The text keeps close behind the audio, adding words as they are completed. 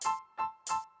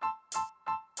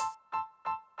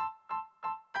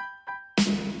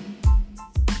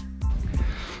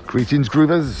Greetings,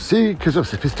 groovers, seekers of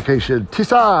sophistication.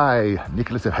 'Tis I,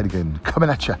 Nicholas O'Hannigan, coming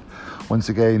at you once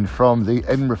again from the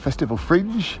Edinburgh Festival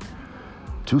Fringe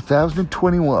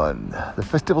 2021, the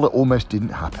festival that almost didn't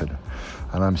happen.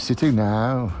 And I'm sitting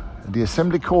now in the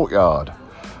Assembly Courtyard.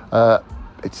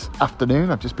 It's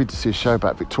afternoon. I've just been to see a show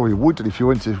about Victoria Wood, and if you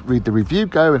want to read the review,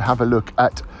 go and have a look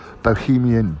at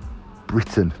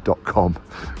bohemianbritain.com.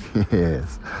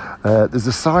 Yes. There's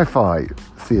a sci-fi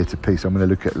theatre piece I'm going to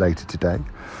look at later today.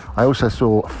 I also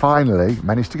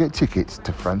managed to get tickets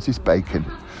to Francis Bacon,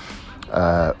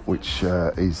 which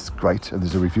is great, and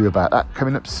there's a review about that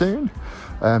coming up soon.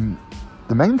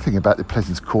 The main thing about the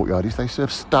Pleasance Courtyard is they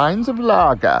serve steins of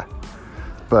lager,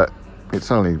 but it's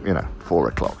only 4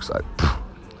 o'clock, so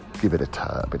give it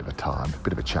a bit of a time, a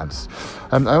bit of a chance.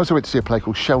 I also went to see a play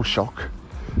called Shell Shock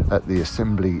at the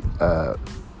Assembly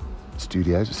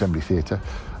Studios, Assembly Theatre,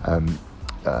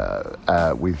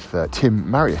 with Tim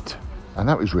Marriott, and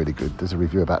that was really good. There's a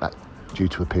review about that due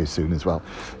to appear soon as well.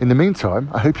 In the meantime,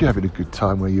 I hope you're having a good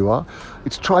time where you are.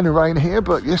 It's trying to rain here,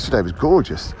 but yesterday was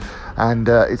gorgeous, and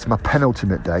it's my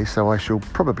penultimate day, so I shall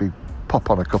probably pop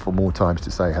on a couple more times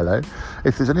to say hello.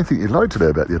 If there's anything you'd like to know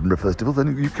about the Edinburgh Festival,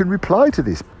 then you can reply to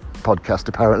this podcast,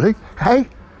 apparently. Hey,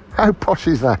 how posh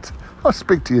is that? I'll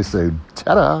speak to you soon.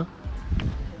 Ta-da!